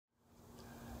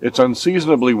It's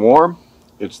unseasonably warm.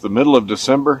 It's the middle of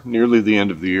December, nearly the end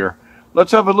of the year.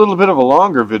 Let's have a little bit of a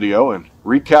longer video and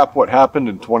recap what happened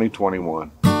in 2021.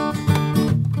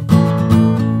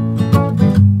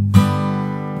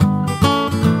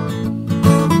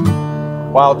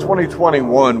 While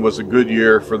 2021 was a good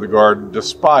year for the garden,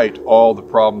 despite all the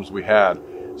problems we had.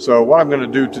 So what I'm going to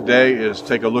do today is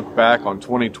take a look back on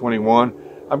 2021.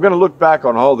 I'm going to look back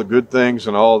on all the good things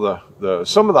and all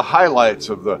some of the highlights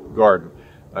of the garden,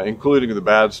 including the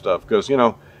bad stuff. Because, you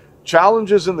know,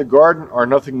 challenges in the garden are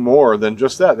nothing more than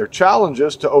just that. They're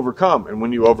challenges to overcome. And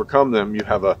when you overcome them, you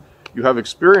have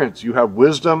experience, you have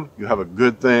wisdom, you have a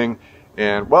good thing.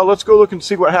 And, well, let's go look and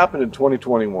see what happened in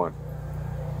 2021.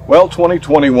 Well,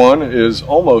 2021 is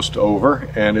almost over,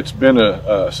 and it's been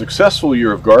a successful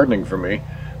year of gardening for me,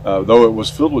 though it was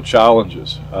filled with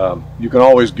challenges. You can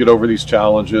always get over these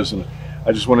challenges, and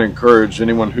I just want to encourage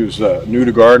anyone who's new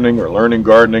to gardening or learning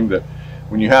gardening that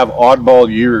when you have oddball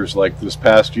years like this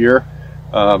past year,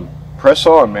 press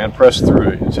on, man, press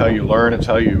through. It's how you learn, it's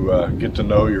how you get to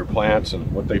know your plants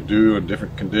and what they do in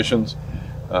different conditions.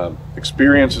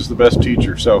 Experience is the best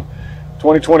teacher. So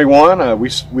 2021,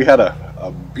 we had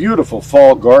a beautiful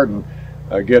fall garden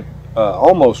get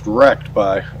almost wrecked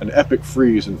by an epic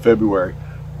freeze in February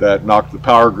that knocked the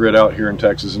power grid out here in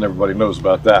Texas, and everybody knows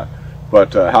about that.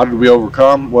 But how did we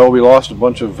overcome? Well, we lost a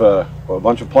bunch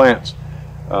of plants.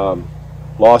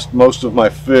 Lost most of my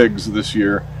figs this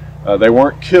year. They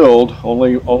weren't killed.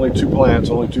 Only 2 plants,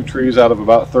 only 2 trees out of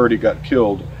about 30 got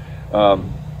killed.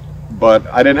 But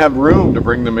I didn't have room to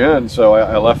bring them in, so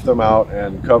I left them out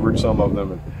and covered some of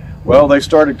them. And, well, they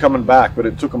started coming back, but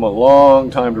it took them a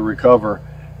long time to recover,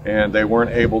 and they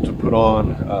weren't able to put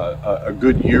on a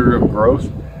good year of growth.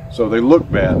 So they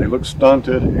look bad, they look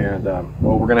stunted, and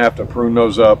well, we're going to have to prune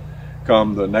those up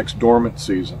come the next dormant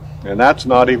season. And that's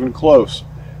not even close.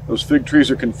 Those fig trees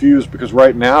are confused because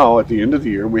right now, at the end of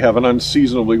the year, we have an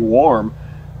unseasonably warm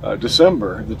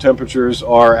December. The temperatures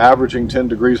are averaging 10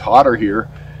 degrees hotter here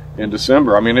in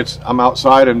December. I mean, I'm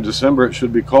outside in December, it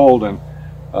should be cold, and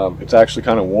it's actually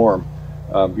kind of warm.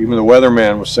 Even the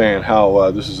weatherman was saying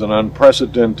how this is an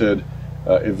unprecedented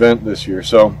event this year.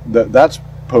 So that's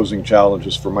posing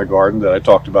challenges for my garden that I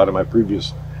talked about in my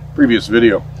previous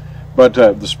video. But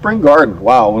the spring garden,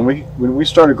 wow, when we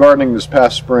started gardening this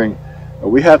past spring,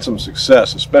 we had some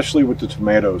success, especially with the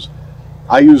tomatoes.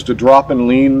 I used a drop and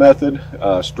lean method,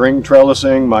 string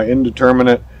trellising my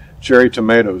indeterminate cherry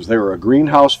tomatoes. They were a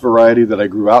greenhouse variety that I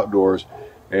grew outdoors,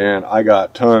 and I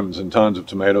got tons and tons of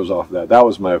tomatoes off of that. That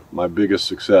was my biggest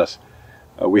success.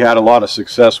 We had a lot of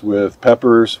success with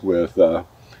peppers, with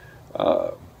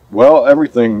well,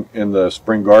 everything in the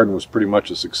spring garden was pretty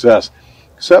much a success,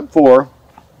 except for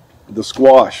the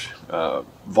squash.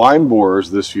 Vine borers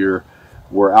this year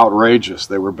were outrageous.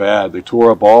 They were bad. They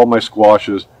tore up all my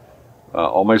squashes,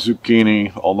 all my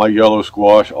zucchini, all my yellow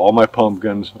squash, all my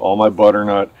pumpkins, all my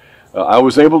butternut. I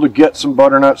was able to get some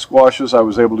butternut squashes. I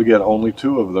was able to get only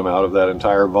 2 of them out of that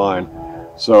entire vine.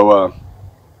 So,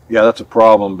 yeah, that's a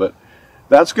problem, but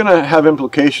that's going to have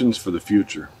implications for the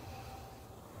future.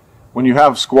 When you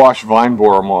have squash vine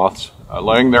borer moths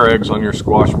laying their eggs on your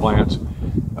squash plants,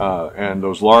 and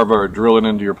those larvae are drilling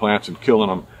into your plants and killing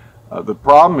them, the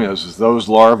problem is those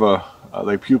larvae,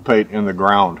 they pupate in the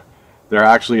ground. They're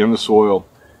actually in the soil,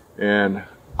 and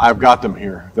I've got them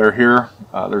here. They're here.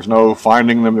 There's no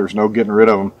finding them. There's no getting rid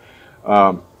of them.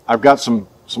 I've got some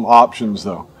options,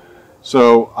 though.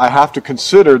 So I have to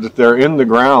consider that they're in the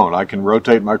ground. I can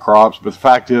rotate my crops, but the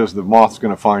fact is the moth's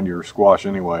going to find your squash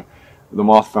anyway. The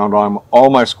moth found all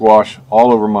my squash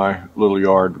all over my little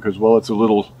yard because, well, it's a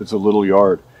little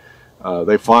yard.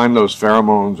 They find those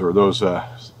pheromones or those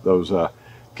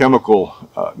chemical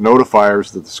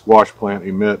notifiers that the squash plant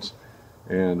emits,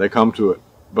 and they come to it.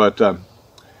 But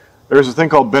there's a thing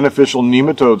called beneficial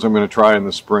nematodes I'm going to try in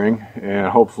the spring, and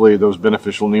hopefully those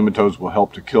beneficial nematodes will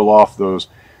help to kill off those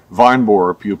vine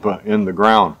borer pupa in the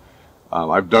ground.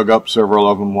 I've dug up several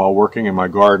of them while working in my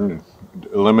garden and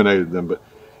eliminated them, but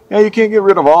yeah, you can't get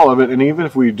rid of all of it, and even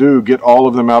if we do get all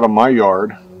of them out of my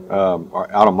yard,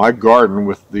 out of my garden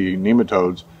with the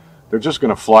nematodes, they're just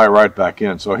going to fly right back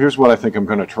in. So here's what I think I'm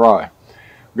going to try.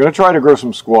 I'm going to try to grow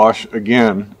some squash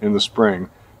again in the spring.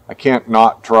 I can't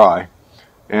not try.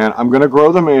 And I'm going to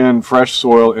grow them in fresh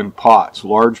soil in pots,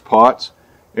 large pots,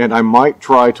 and I might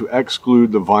try to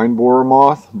exclude the vine borer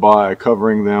moth by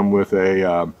covering them with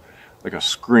like a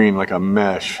screen, like a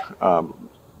mesh.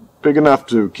 Big enough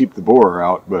to keep the borer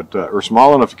out, but or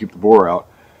small enough to keep the borer out,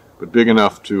 but big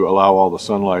enough to allow all the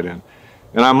sunlight in.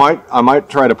 And I might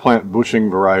try to plant bushing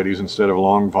varieties instead of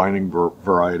long vining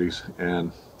varieties,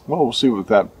 and well, we'll see what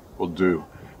that will do.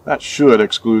 That should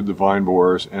exclude the vine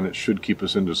borers, and it should keep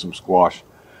us into some squash.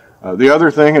 The other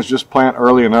thing is just plant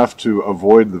early enough to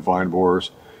avoid the vine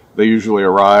borers. They usually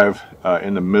arrive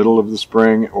in the middle of the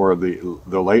spring or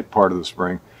the late part of the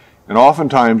spring. And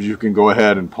oftentimes you can go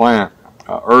ahead and plant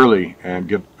early and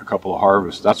get a couple of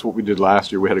harvests. That's what we did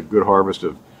last year. We had a good harvest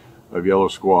of yellow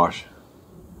squash.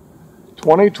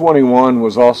 2021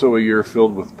 was also a year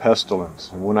filled with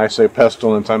pestilence. And when I say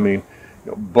pestilence, I mean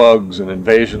bugs and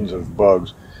invasions of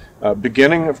bugs.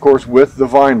 Beginning, of course, with the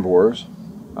vine borers.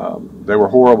 They were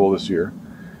horrible this year.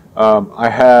 I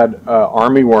had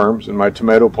army worms in my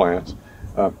tomato plants.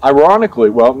 Ironically,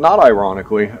 well, not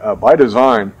ironically, by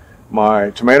design, my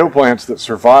tomato plants that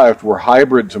survived were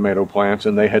hybrid tomato plants,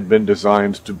 and they had been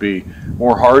designed to be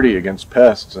more hardy against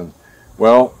pests. And,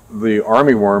 well, the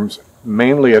army worms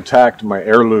mainly attacked my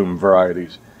heirloom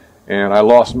varieties, and I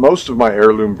lost most of my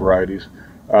heirloom varieties.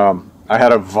 I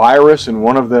had a virus in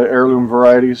one of the heirloom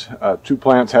varieties. 2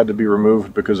 plants had to be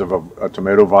removed because of a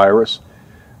tomato virus.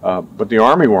 But the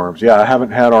army worms, yeah, I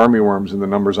haven't had army worms in the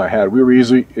numbers I had. We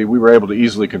were able to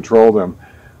easily control them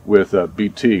with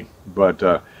BT. But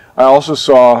I also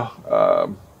saw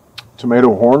tomato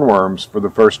hornworms for the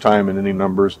first time in any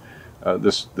numbers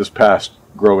this past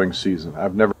growing season.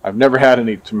 I've never had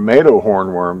any tomato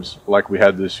hornworms like we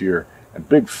had this year, and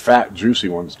big, fat, juicy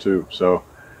ones too. So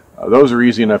those are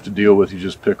easy enough to deal with. You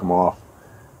just pick them off.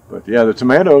 But yeah, the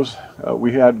tomatoes,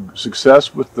 we had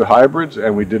success with the hybrids,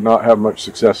 and we did not have much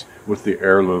success with the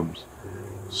heirlooms.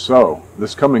 So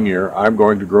this coming year, I'm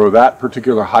going to grow that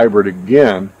particular hybrid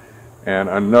again, and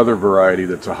another variety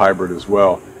that's a hybrid as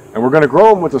well. And we're going to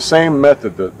grow them with the same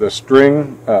method. The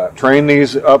string, train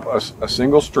these up a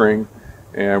single string,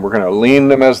 and we're going to lean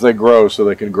them as they grow so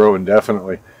they can grow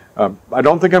indefinitely. I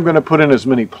don't think I'm going to put in as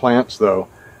many plants, though,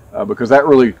 because that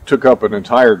really took up an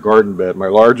entire garden bed. My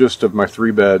largest of my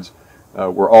 3 beds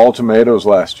were all tomatoes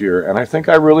last year, and I think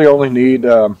I really only need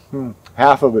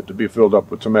half of it to be filled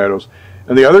up with tomatoes.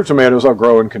 And the other tomatoes I'll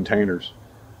grow in containers.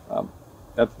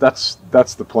 That's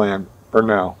the plan for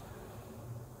now.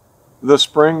 The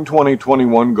spring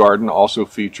 2021 garden also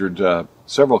featured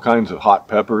several kinds of hot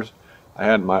peppers. I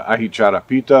had my ají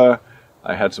charapita,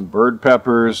 I had some bird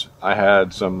peppers, I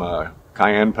had some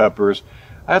cayenne peppers.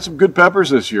 I had some good peppers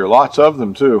this year, lots of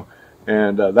them too,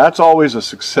 and that's always a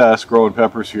success growing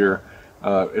peppers here.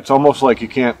 It's almost like you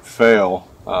can't fail.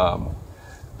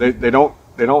 They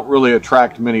don't really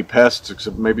attract many pests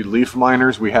except maybe leaf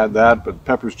miners. We had that, but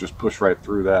peppers just push right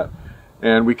through that.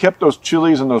 And we kept those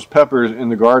chilies and those peppers in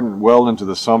the garden well into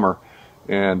the summer,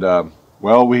 and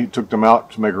well, we took them out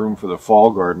to make room for the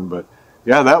fall garden. But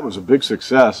yeah, that was a big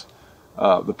success.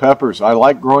 The peppers, I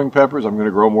like growing peppers. I'm going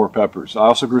to grow more peppers. I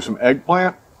also grew some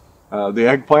eggplant. The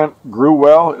eggplant grew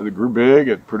well. It grew big.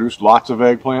 It produced lots of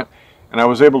eggplant. And I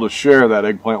was able to share that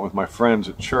eggplant with my friends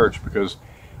at church because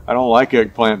I don't like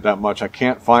eggplant that much. I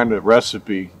can't find a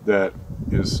recipe that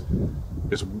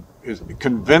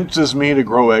convinces me to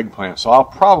grow eggplant. So I'll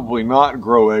probably not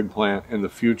grow eggplant in the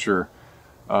future.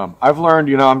 I've learned,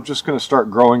 I'm just going to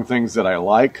start growing things that I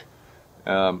like.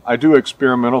 I do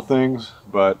experimental things,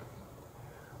 but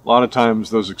a lot of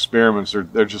times those experiments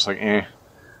they're just like eh.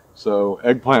 So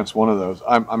eggplant's one of those.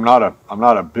 I'm not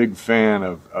a big fan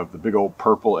of the big old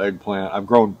purple eggplant. I've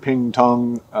grown ping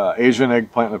tong Asian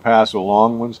eggplant in the past, the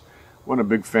long ones. Wasn't a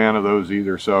big fan of those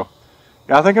either. So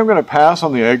yeah, I think I'm going to pass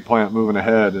on the eggplant moving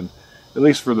ahead, and at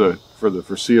least for the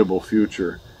foreseeable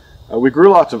future. We grew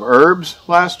lots of herbs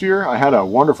last year. I had a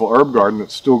wonderful herb garden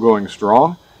that's still going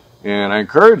strong, and I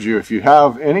encourage you, if you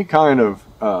have any kind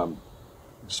of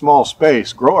small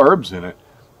space, grow herbs in it,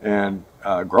 and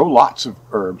grow lots of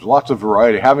herbs, lots of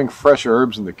variety. Having fresh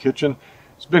herbs in the kitchen,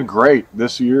 it's been great.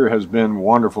 This year has been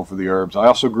wonderful for the herbs. I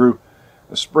also grew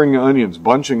spring onions,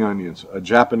 bunching onions, a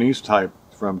Japanese type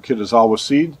from Kitazawa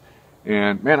seed,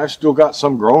 and man, I've still got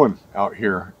some growing out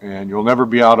here, and you'll never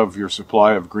be out of your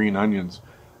supply of green onions.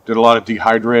 Did a lot of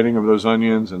dehydrating of those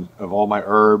onions and of all my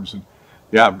herbs, and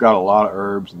yeah, I've got a lot of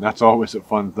herbs, and that's always a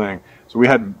fun thing. So we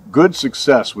had good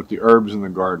success with the herbs in the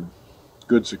garden.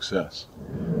 Good success.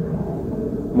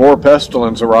 More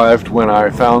pestilence arrived when I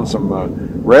found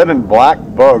some red and black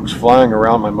bugs flying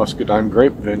around my muscadine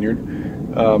grape vineyard.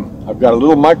 I've got a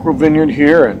little micro vineyard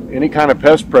here, and any kind of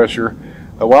pest pressure,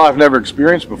 well, I've never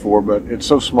experienced before, but it's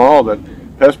so small that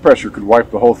pest pressure could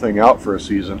wipe the whole thing out for a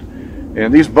season.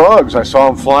 And these bugs, I saw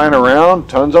them flying around,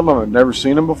 tons of them. I'd never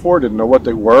seen them before, didn't know what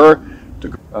they were.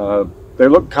 They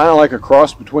look kind of like a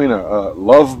cross between a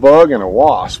love bug and a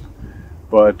wasp,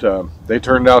 but they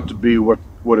turned out to be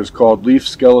what is called leaf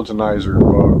skeletonizer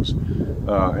bugs.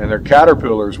 And their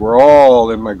caterpillars were all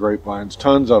in my grapevines,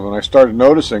 tons of them. I started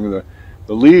noticing the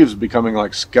the leaves becoming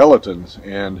like skeletons,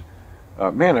 and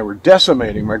man, they were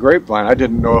decimating my grapevine. I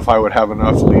didn't know if I would have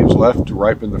enough leaves left to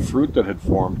ripen the fruit that had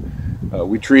formed.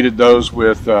 We treated those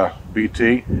with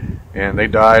BT, and they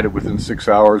died within 6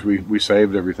 hours. We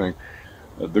saved everything.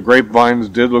 The grapevines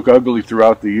did look ugly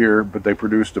throughout the year, but they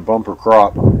produced a bumper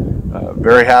crop.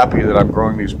 Very happy that I'm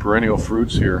growing these perennial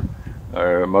fruits here.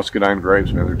 Muscadine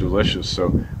grapes, man, they're delicious.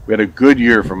 So we had a good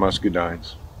year for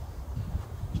muscadines.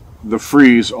 The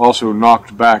freeze also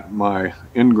knocked back my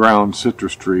in-ground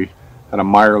citrus tree. Had a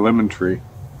Meyer lemon tree.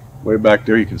 Way back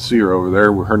there, you can see her over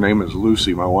there. Her name is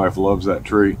Lucy. My wife loves that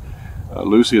tree.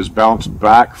 Lucy has bounced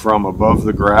back from above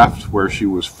the graft where she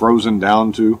was frozen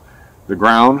down to the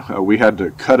ground. We had to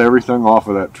cut everything off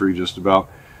of that tree just about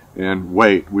and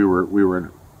wait. We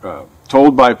were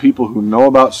told by people who know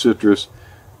about citrus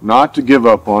not to give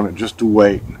up on it, just to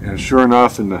wait. And sure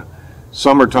enough, in the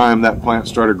summertime, that plant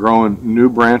started growing new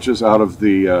branches out of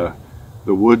the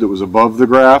wood that was above the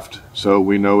graft. So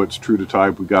we know it's true to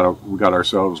type. We got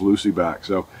ourselves Lucy back.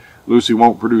 So Lucy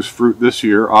won't produce fruit this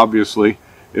year. Obviously,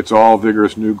 it's all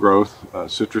vigorous new growth.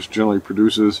 Citrus generally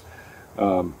produces,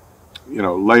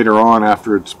 later on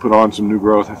after it's put on some new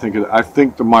growth. I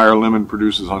think the Meyer lemon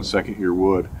produces on second-year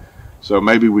wood. So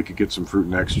maybe we could get some fruit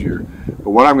next year. But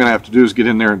what I'm going to have to do is get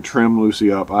in there and trim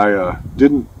Lucy up. I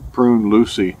didn't prune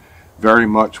Lucy very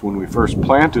much when we first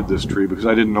planted this tree because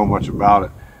I didn't know much about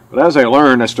it. But as I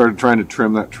learned, I started trying to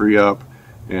trim that tree up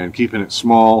and keeping it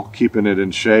small, keeping it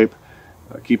in shape,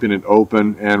 keeping it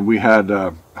open, and we had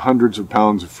hundreds of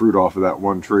pounds of fruit off of that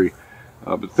one tree.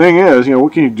 But the thing is,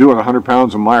 what can you do with 100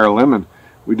 pounds of Meyer lemon?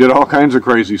 We did all kinds of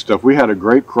crazy stuff. We had a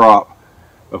great crop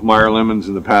of Meyer lemons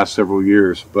in the past several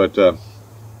years, but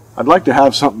I'd like to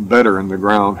have something better in the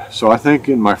ground. So I think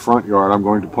in my front yard I'm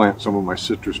going to plant some of my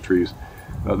citrus trees.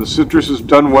 The citrus has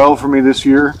done well for me this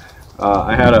year.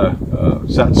 I had a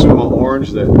Satsuma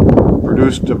orange that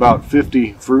produced about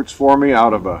 50 fruits for me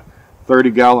out of a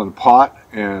 30-gallon pot,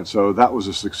 and so that was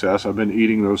a success. I've been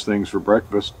eating those things for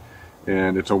breakfast,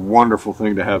 and it's a wonderful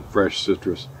thing to have fresh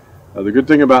citrus. The good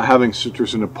thing about having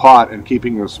citrus in a pot and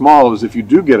keeping them small is if you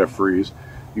do get a freeze,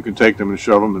 you can take them and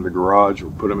shove them in the garage or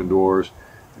put them indoors,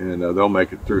 and they'll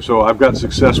make it through. So I've got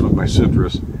success with my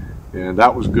citrus, and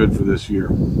that was good for this year.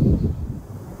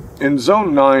 In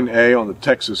Zone 9A on the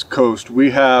Texas coast, we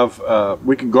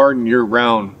can garden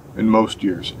year-round in most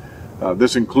years.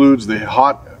 This includes the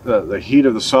heat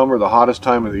of the summer, the hottest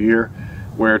time of the year,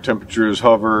 where temperatures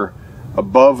hover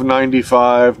above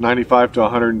 95 to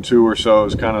 102 or so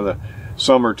is kind of the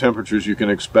summer temperatures you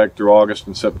can expect through August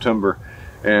and September.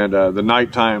 And the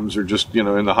night times are just,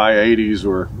 in the high 80s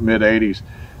or mid 80s.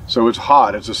 So it's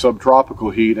hot. It's a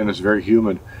subtropical heat, and it's very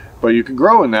humid. But you can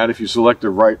grow in that if you select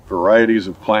the right varieties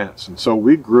of plants. And so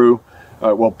we grew,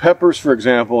 peppers, for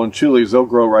example, and chilies, they'll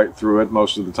grow right through it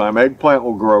most of the time. Eggplant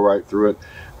will grow right through it.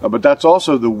 But that's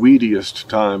also the weediest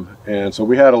time. And so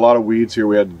we had a lot of weeds here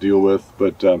we had to deal with.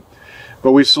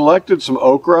 But we selected some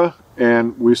okra,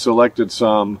 and we selected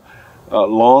some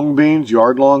long beans,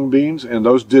 yard long beans, and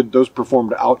those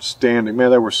performed outstanding.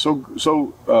 Man, they were so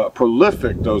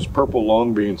prolific, those purple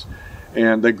long beans,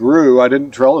 and they grew. I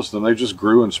didn't trellis them; they just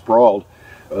grew and sprawled.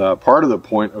 Part of the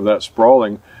point of that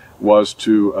sprawling was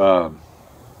to,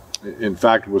 be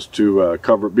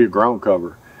a ground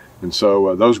cover, and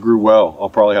so those grew well. I'll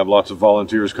probably have lots of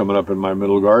volunteers coming up in my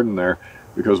middle garden there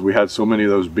because we had so many of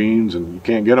those beans, and you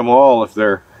can't get them all if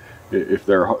they're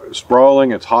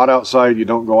sprawling. It's hot outside, you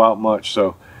don't go out much,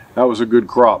 so that was a good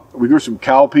crop. We grew some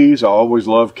cowpeas. I always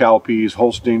love cowpeas,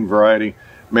 Holstein variety.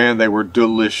 Man, they were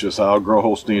delicious. I'll grow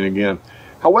Holstein again.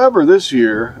 However, this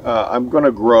year I'm going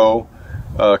to grow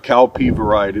a cowpea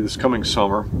variety this coming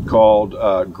summer called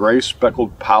gray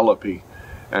speckled palipy,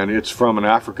 and it's from an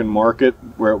African market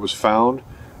where it was found.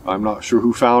 I'm not sure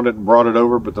who found it and brought it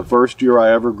over, but the first year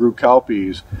I ever grew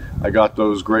cowpeas, I got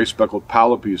those gray speckled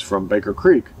palipes from Baker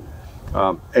Creek.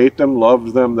 Ate them,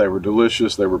 loved them, they were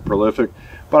delicious, they were prolific,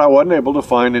 but I wasn't able to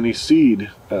find any seed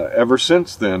ever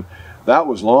since then. That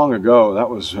was long ago. That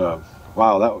was,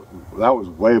 wow, that was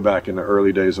way back in the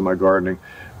early days of my gardening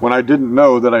when I didn't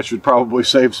know that I should probably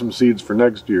save some seeds for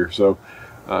next year. So,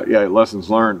 yeah, lessons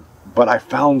learned. But I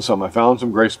found some. I found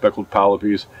some gray speckled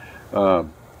palipes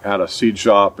at a seed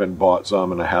shop and bought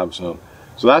some, and I have some.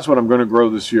 So that's what I'm going to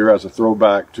grow this year as a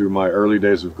throwback to my early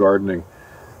days of gardening.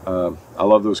 I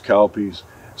love those cowpeas.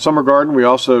 Summer garden, we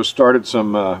also started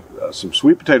some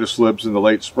sweet potato slips in the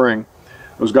late spring.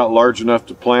 Those got large enough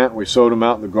to plant. We sowed them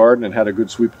out in the garden and had a good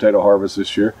sweet potato harvest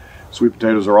this year. Sweet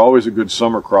potatoes are always a good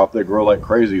summer crop. They grow like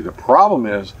crazy. The problem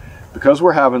is, because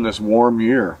we're having this warm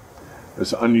year,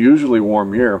 this unusually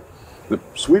warm year, the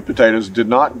sweet potatoes did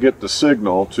not get the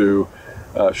signal to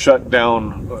shut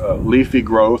down leafy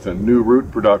growth and new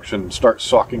root production, start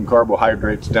sucking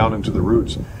carbohydrates down into the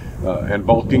roots and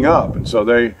bulking up. And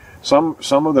so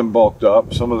some of them bulked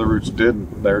up, some of the roots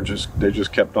didn't. They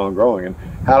just kept on growing. And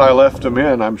had I left them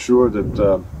in, I'm sure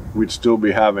that we'd still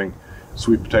be having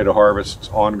sweet potato harvests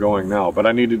ongoing now. But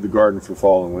I needed the garden for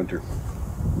fall and winter.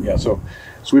 Yeah, so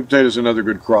sweet potatoes is another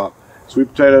good crop. Sweet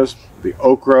potatoes, the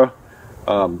okra,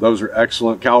 those are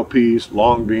excellent. Cowpeas,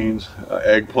 long beans,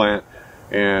 eggplant,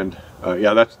 and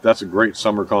yeah, that's a great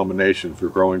summer combination for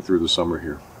growing through the summer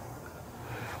here.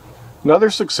 Another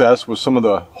success was some of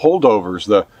the holdovers,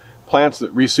 the plants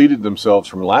that reseeded themselves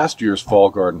from last year's fall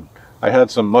garden. I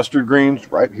had some mustard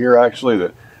greens right here actually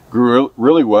that grew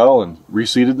really well and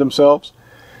reseeded themselves.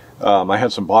 I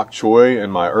had some bok choy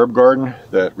in my herb garden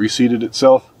that reseeded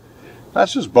itself.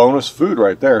 That's just bonus food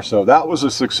right there. So that was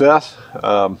a success.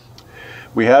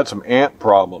 We had some ant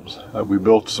problems. We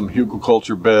built some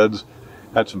hugelkultur beds,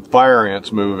 had some fire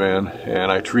ants move in,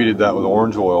 and I treated that with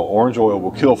orange oil. Orange oil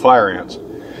will kill fire ants.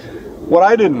 What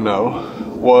I didn't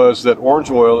know was that orange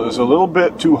oil is a little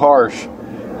bit too harsh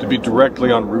to be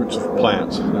directly on roots of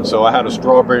plants. And so I had a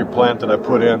strawberry plant that I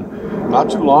put in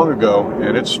not too long ago,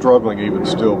 and it's struggling even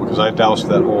still because I doused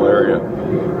that whole area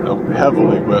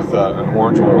heavily with an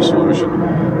orange oil solution.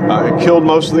 It killed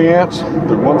most of the ants.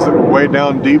 The ones that were way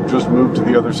down deep just moved to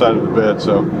the other side of the bed.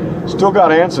 So still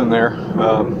got ants in there.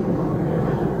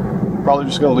 Probably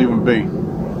just gonna leave them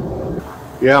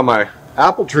be. Yeah, my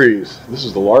apple trees. This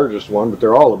is the largest one, but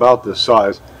they're all about this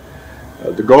size.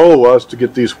 The goal was to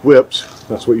get these whips.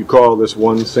 That's what you call this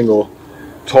one single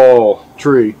tall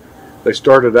tree. They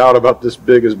started out about this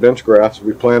big as bench grass.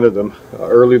 We planted them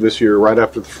early this year, right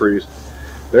after the freeze.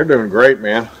 They're doing great,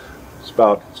 man. It's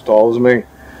about as tall as me.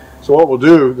 So what we'll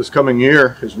do this coming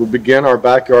year is we'll begin our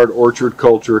backyard orchard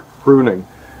culture pruning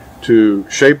to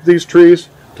shape these trees,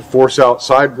 to force out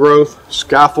side growth,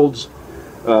 scaffolds,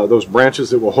 those branches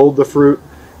that will hold the fruit.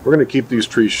 We're going to keep these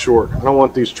trees short. I don't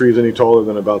want these trees any taller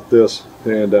than about this.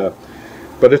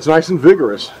 But it's nice and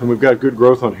vigorous, and we've got good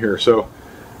growth on here. So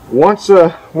once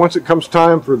it comes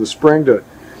time for the spring to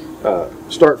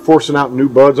start forcing out new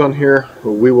buds on here,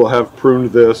 we will have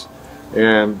pruned this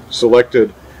and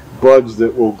selected buds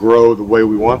that will grow the way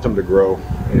we want them to grow.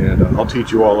 And I'll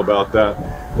teach you all about that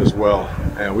as well.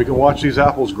 And we can watch these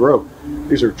apples grow.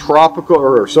 These are tropical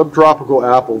or subtropical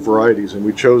apple varieties, and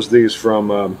we chose these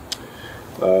from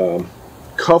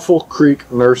Cuffle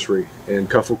Creek Nursery, and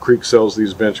Cuffle Creek sells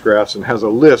these bench grafts and has a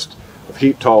list of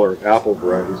heat-tolerant apple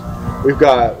varieties. We've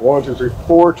got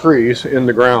 4 trees in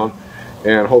the ground,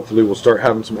 and hopefully we'll start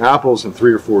having some apples in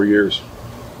 3 or 4 years.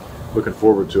 Looking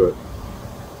forward to it.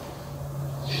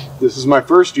 This is my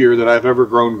first year that I've ever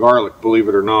grown garlic, believe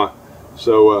it or not.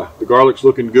 So the garlic's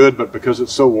looking good, but because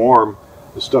it's so warm,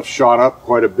 the stuff shot up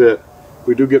quite a bit. If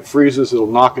we do get freezes, it'll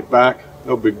knock it back.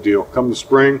 No big deal. Come the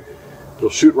spring, it'll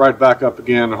shoot right back up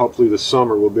again, and hopefully this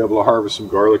summer we'll be able to harvest some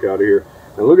garlic out of here.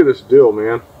 And look at this dill,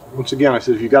 man. Once again, I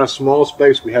said if you got a small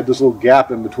space, we had this little gap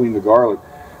in between the garlic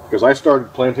because I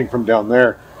started planting from down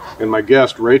there, and my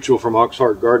guest Rachel from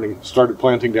Oxheart Gardening started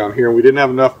planting down here, and we didn't have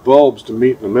enough bulbs to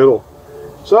meet in the middle.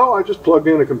 So I just plugged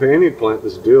in a companion plant,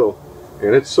 this dill,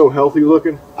 and it's so healthy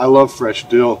looking. I love fresh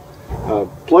dill.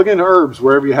 Plug in herbs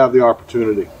wherever you have the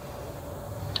opportunity.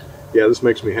 Yeah, this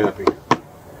makes me happy.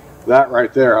 That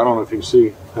right there, I don't know if you can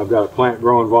see, I've got a plant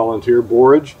growing volunteer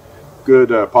borage. Good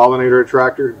pollinator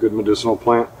attractor, good medicinal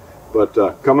plant.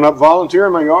 But coming up volunteer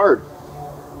in my yard.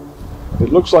 It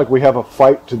looks like we have a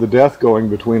fight to the death going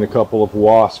between a couple of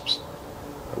wasps.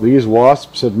 These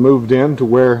wasps had moved in to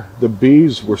where the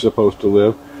bees were supposed to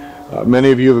live.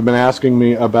 Many of you have been asking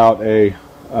me about a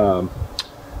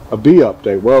bee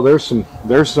update. Well, there's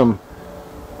some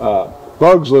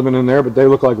bugs living in there, but they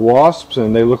look like wasps,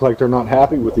 and they look like they're not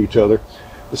happy with each other.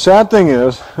 The sad thing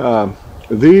is,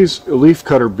 these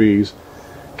leafcutter bees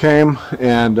came,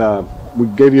 and we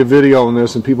gave you a video on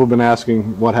this, and people have been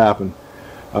asking what happened.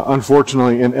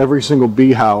 Unfortunately, in every single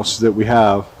bee house that we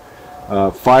have,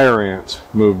 fire ants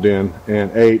moved in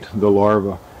and ate the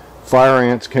larvae. Fire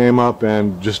ants came up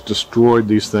and just destroyed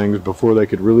these things before they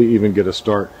could really even get a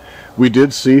start. We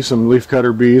did see some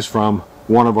leafcutter bees from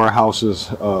one of our houses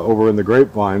over in the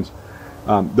grapevines.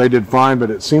 They did fine,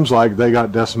 but it seems like they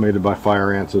got decimated by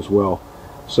fire ants as well.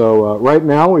 So right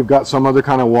now we've got some other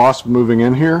kind of wasp moving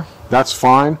in here. That's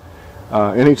fine.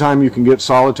 Anytime you can get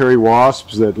solitary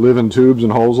wasps that live in tubes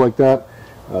and holes like that,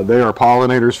 they are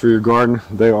pollinators for your garden.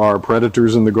 They are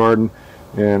predators in the garden,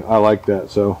 and I like that.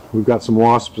 So we've got some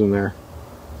wasps in there.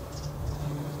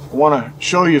 I want to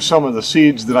show you some of the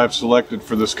seeds that I've selected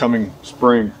for this coming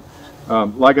spring.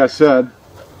 Like I said,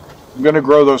 I'm going to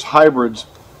grow those hybrids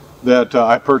that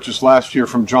I purchased last year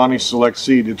from Johnny's Select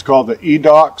Seed. It's called the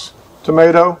Edox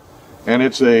tomato, and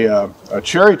it's a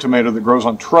cherry tomato that grows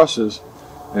on trusses.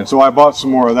 And so I bought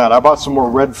some more of that. I bought some more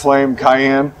Red Flame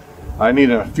Cayenne. I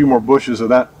need a few more bushes of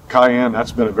that cayenne.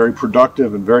 That's been a very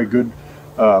productive and very good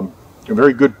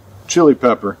chili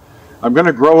pepper. I'm going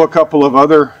to grow a couple of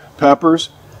other peppers,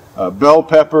 bell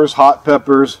peppers, hot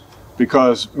peppers,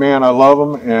 because man, I love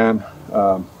them, and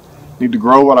need to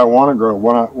grow what I want to grow,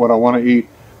 what I want to eat.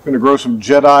 I'm going to grow some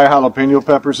Jedi jalapeno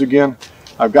peppers again.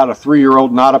 I've got a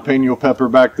 3-year-old jalapeno pepper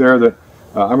back there that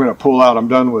I'm going to pull out. I'm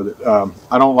done with it.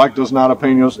 I don't like those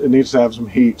jalapenos. It needs to have some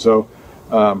heat, so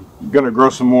I'm going to grow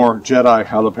some more Jedi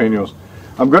jalapenos.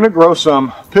 I'm going to grow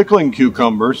some pickling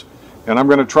cucumbers, and I'm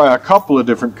going to try a couple of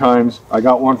different kinds. I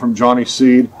got one from Johnny's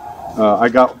Seed. I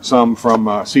got some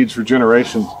from Seeds for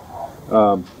Generations.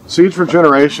 Seeds for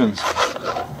Generations.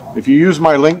 If you use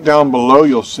my link down below,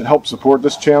 you'll help support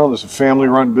this channel. This is a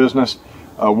family-run business,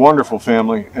 a wonderful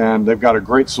family, and they've got a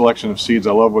great selection of seeds.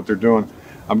 I love what they're doing.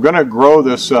 I'm going to grow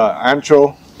this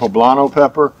ancho poblano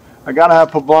pepper. I got to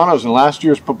have poblanos, and last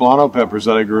year's poblano peppers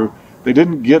that I grew, they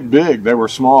didn't get big. They were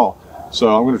small.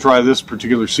 So I'm going to try this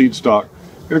particular seed stock.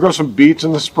 I'm going to grow some beets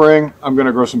in the spring. I'm going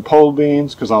to grow some pole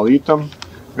beans because I'll eat them.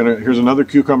 Here's another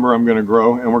cucumber I'm going to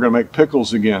grow, and we're going to make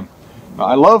pickles again.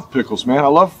 I love pickles, man. I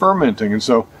love fermenting, and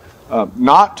so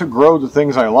not to grow the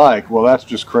things I like, well, that's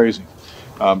just crazy.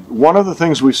 One of the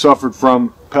things we suffered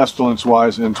from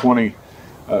pestilence-wise in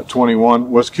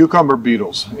 2021 was cucumber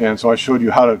beetles, and so I showed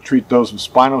you how to treat those with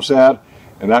spinosad,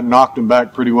 and that knocked them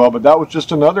back pretty well. But that was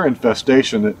just another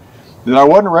infestation that I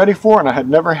wasn't ready for, and I had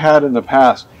never had in the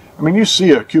past. I mean, you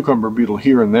see a cucumber beetle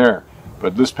here and there,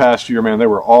 but this past year, man, they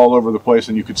were all over the place,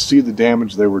 and you could see the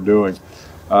damage they were doing.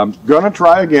 I'm going to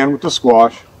try again with the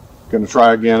squash. Going to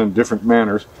try again in different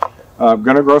manners. I'm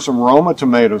going to grow some Roma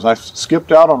tomatoes. I've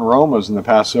skipped out on Romas in the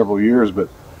past several years, but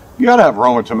you got to have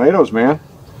Roma tomatoes, man.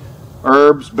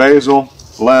 Herbs, basil,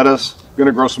 lettuce. Going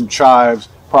to grow some chives.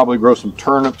 Probably grow some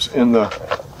turnips in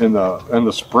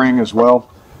the spring as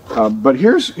well. But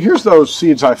here's those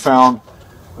seeds I found.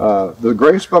 The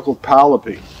gray speckled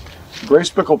palipy. Gray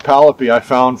speckled palipy I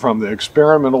found from the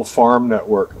Experimental Farm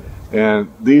Network,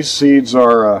 and these seeds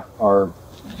are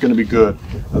going to be good.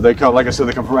 They come, like I said,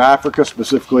 they come from Africa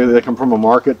specifically. They come from a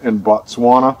market in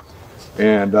Botswana,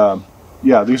 and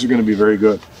yeah, these are going to be very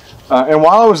good. And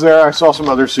while I was there, I saw some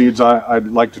other seeds I'd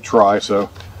like to try, so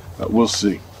we'll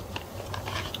see.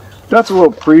 That's a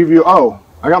little preview. Oh,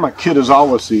 I got my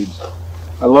Kitazawa seeds.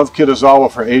 I love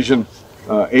Kitazawa for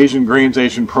Asian greens,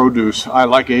 Asian produce. I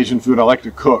like Asian food. I like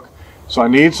to cook. So I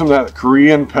need some of that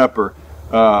Korean pepper.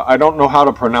 I don't know how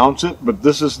to pronounce it, but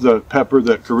this is the pepper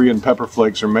that Korean pepper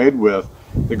flakes are made with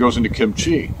that goes into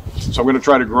kimchi. So I'm going to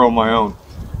try to grow my own.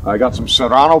 I got some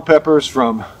serrano peppers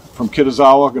from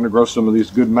Kitazawa. I'm going to grow some of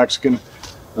these good Mexican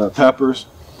peppers.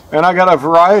 And I got a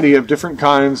variety of different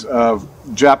kinds of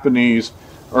Japanese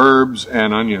herbs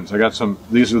and onions. I got some,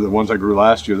 these are the ones I grew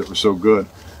last year that were so good.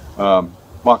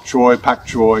 Bok choy, pak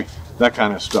choy, that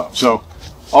kind of stuff. So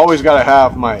always got to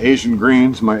have my Asian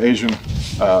greens, my Asian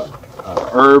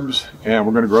herbs, and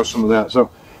we're going to grow some of that. So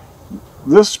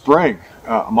this spring,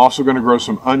 I'm also going to grow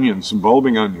some onions, some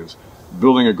bulbing onions.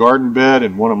 Building a garden bed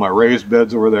in one of my raised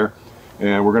beds over there,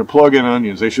 and we're going to plug in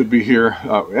onions. They should be here,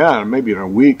 yeah, maybe in a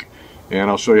week, and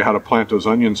I'll show you how to plant those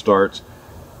onion starts.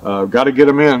 Got to get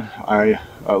them in. I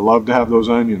love to have those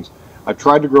onions. I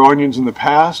tried to grow onions in the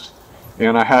past,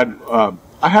 and I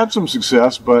had some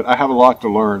success, but I have a lot to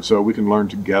learn, so we can learn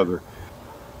together.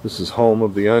 This is home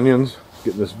of the onions.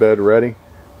 Getting this bed ready.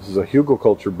 This is a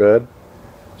hugelkultur bed,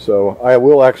 so I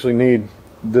will actually need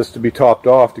this to be topped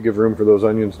off to give room for those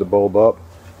onions to bulb up.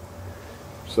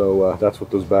 So that's what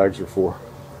those bags are for.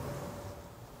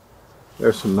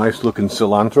 There's some nice looking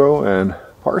cilantro and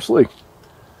parsley.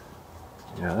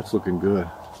 Yeah, that's looking good.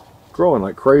 Growing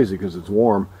like crazy because it's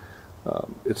warm.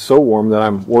 It's so warm that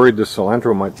I'm worried this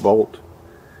cilantro might bolt.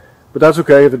 But that's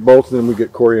okay. If it bolts, then we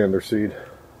get coriander seed.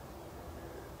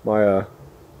 My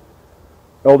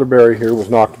elderberry here was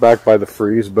knocked back by the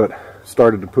freeze, but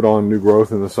started to put on new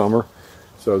growth in the summer.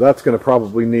 So that's going to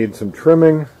probably need some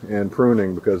trimming and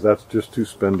pruning because that's just too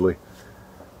spindly.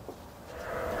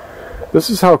 This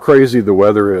is how crazy the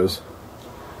weather is.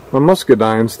 My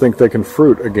muscadines think they can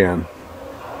fruit again.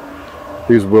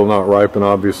 These will not ripen,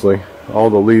 obviously. All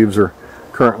the leaves are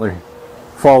currently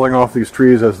falling off these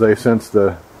trees as they sense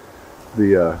the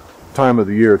time of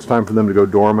the year. It's time for them to go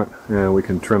dormant, and we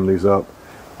can trim these up.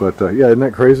 But yeah, isn't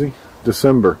that crazy?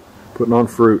 December, putting on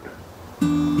fruit.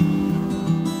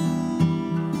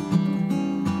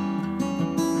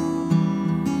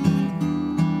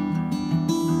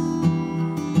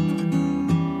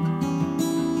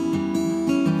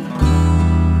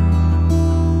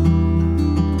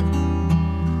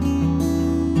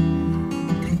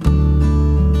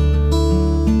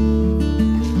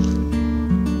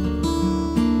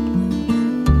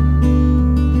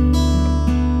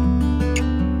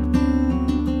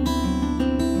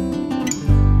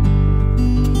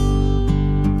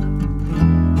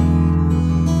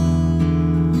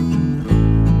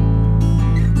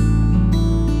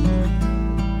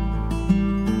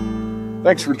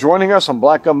 Thanks for joining us on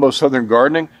Black Gumbo Southern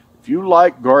Gardening. If you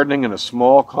like gardening in a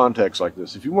small context like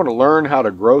this, if you want to learn how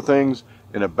to grow things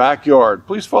in a backyard,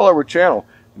 please follow our channel.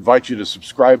 I invite you to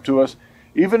subscribe to us.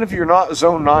 Even if you're not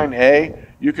Zone 9A,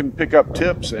 you can pick up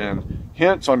tips and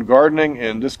hints on gardening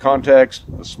in this context,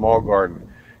 a small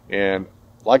garden. And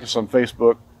like us on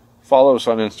Facebook, follow us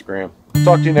on Instagram.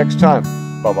 Talk to you next time.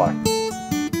 Bye-bye.